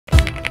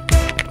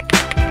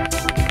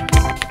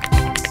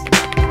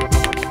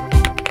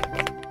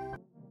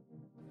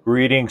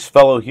Greetings,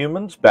 fellow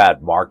humans.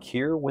 Bad Mark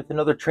here with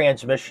another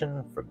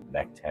transmission from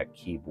Metre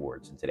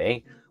Keyboards. And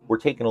today we're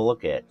taking a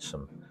look at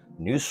some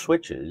new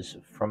switches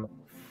from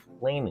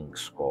Flaming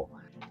Skull.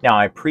 Now,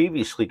 I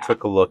previously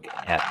took a look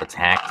at the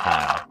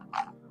tactile,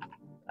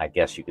 I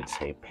guess you could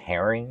say,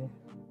 pairing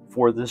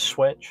for this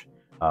switch,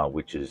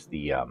 which is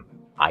the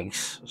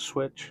ice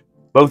switch.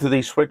 Both of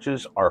these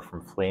switches are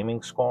from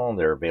Flaming Skull, and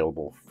they're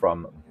available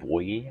from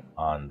Boyi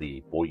on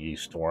the Boyi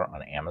store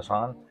on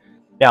Amazon.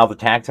 Now, the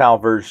tactile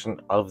version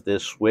of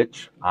this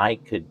switch, I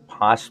could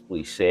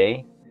possibly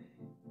say,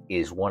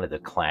 is one of the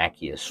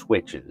clackiest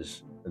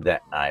switches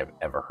that I've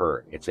ever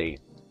heard. It's a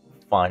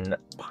fun,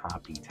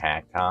 poppy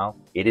tactile.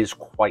 It is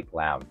quite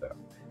loud, though.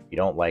 If you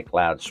don't like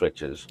loud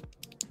switches,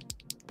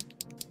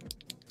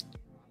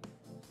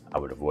 I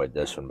would avoid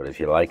this one. But if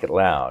you like it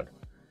loud,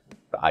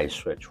 the ice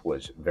switch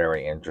was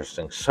very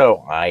interesting.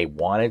 So I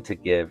wanted to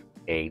give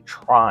a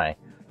try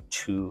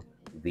to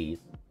the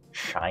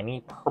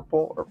shiny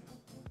purple, or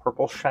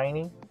purple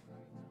shiny?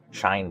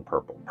 Shine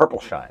purple.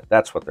 Purple shine.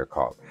 That's what they're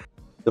called.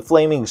 The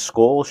Flaming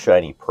Skull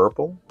Shiny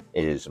Purple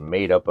is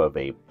made up of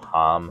a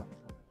palm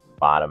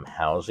bottom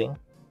housing,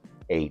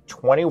 a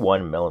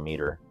 21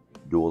 millimeter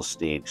dual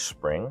stage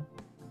spring,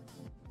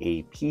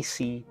 a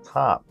PC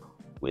top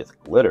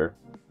with glitter,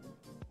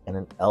 and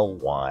an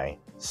LY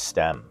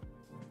stem.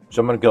 So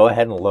I'm going to go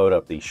ahead and load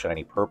up these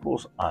shiny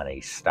purples on a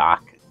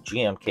stock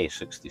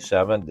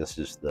GMK67. This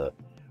is the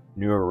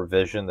newer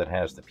revision that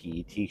has the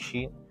PET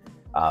sheet.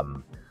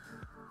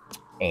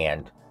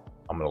 And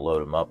I'm going to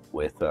load them up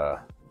with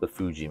the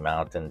Fuji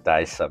Mountain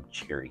Die-Sub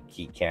Cherry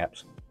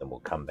keycaps. Then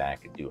we'll come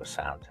back and do a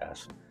sound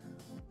test.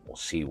 We'll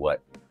see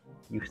what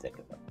you think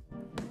of them.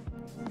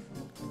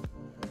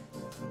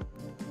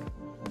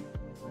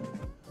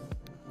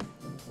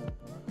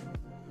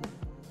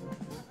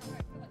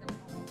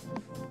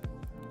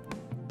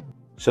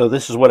 So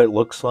this is what it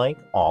looks like,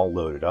 all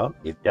loaded up.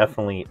 It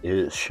definitely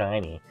is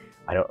shiny.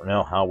 I don't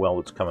know how well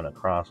it's coming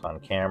across on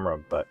camera,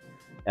 but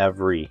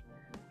every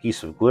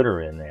piece of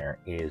glitter in there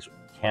is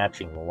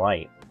catching the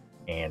light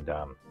and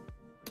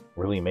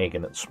really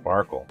making it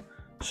sparkle.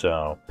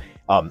 So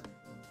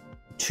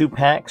 2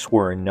 packs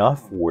were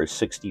enough for a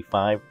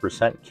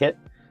 65% kit,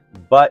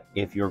 but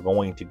if you're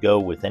going to go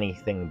with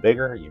anything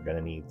bigger, you're going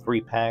to need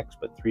 3 packs,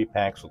 but 3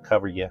 packs will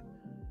cover you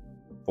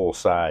full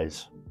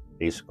size,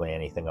 basically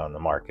anything on the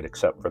market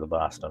except for the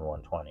Boston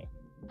 120.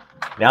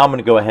 Now I'm going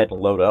to go ahead and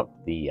load up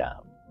the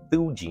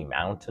Fuji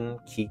Mountain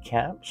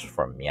keycaps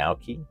from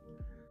Meowkey.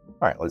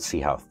 All right, let's see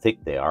how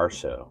thick they are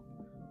so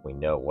we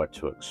know what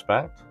to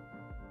expect.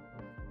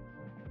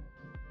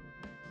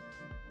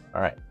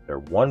 All right,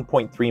 they're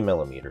 1.3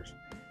 millimeters.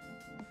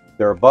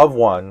 They're above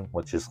 1,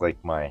 which is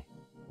like my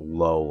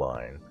low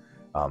line.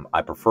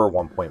 I prefer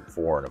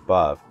 1.4 and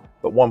above,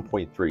 but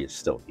 1.3 is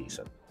still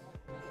decent.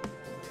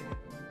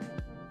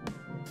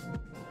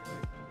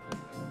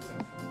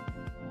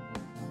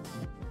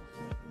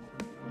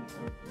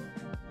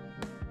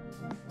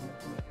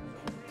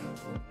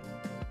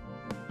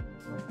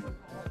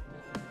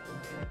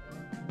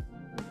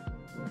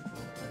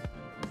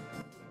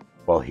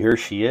 Well, here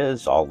she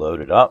is, all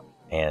loaded up,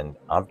 and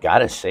I've got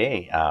to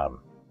say,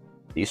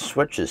 these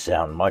switches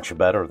sound much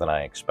better than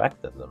I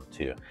expected them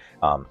to.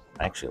 I'm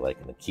actually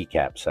liking the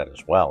keycap set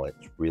as well.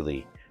 It's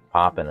really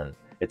popping, and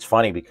it's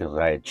funny because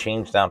I had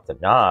changed out the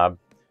knob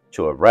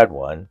to a red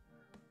one,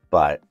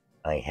 but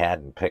I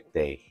hadn't picked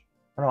a...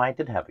 Oh, no, I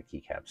did have a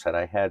keycap set.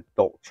 I had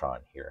Doltron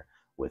here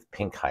with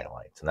pink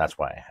highlights, and that's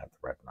why I have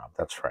the red knob.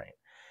 That's right.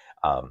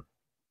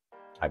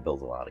 I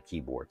build a lot of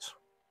keyboards.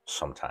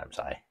 Sometimes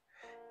I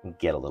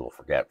get a little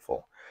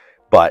forgetful,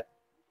 but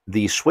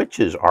these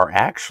switches are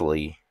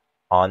actually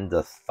on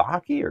the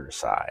thockier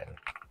side.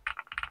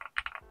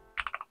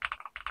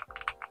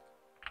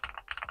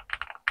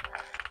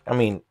 I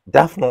mean,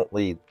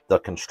 definitely the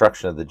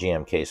construction of the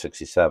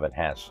GMK67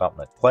 has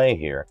something at play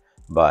here,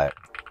 but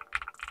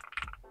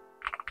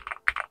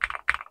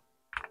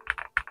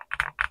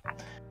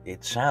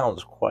it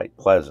sounds quite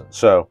pleasant.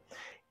 So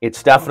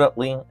it's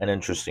definitely an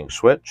interesting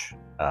switch.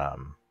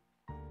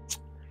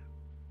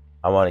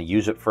 I want to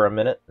use it for a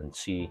minute and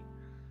see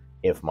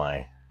if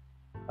my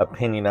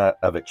opinion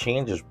of it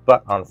changes.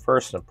 But on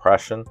first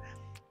impression,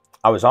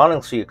 I was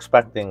honestly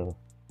expecting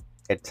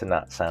it to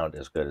not sound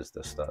as good as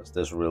this does.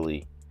 This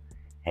really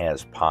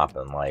has pop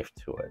and life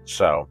to it.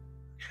 So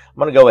I'm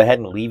going to go ahead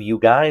and leave you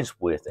guys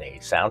with a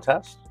sound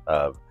test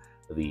of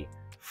the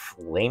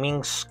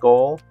Flaming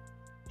Skull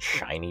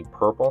Shiny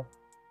Purple,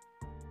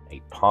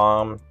 a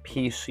palm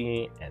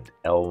PC and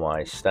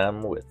LY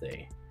stem with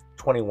a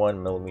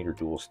 21 millimeter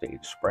dual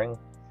stage spring,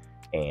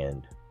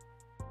 and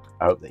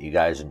I hope that you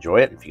guys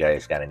enjoy it. If you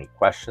guys got any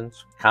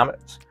questions,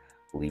 comments,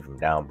 leave them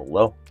down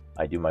below.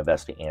 I do my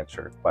best to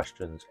answer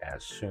questions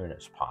as soon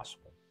as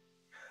possible.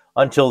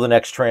 Until the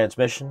next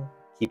transmission,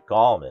 keep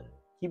calm and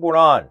keyboard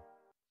on.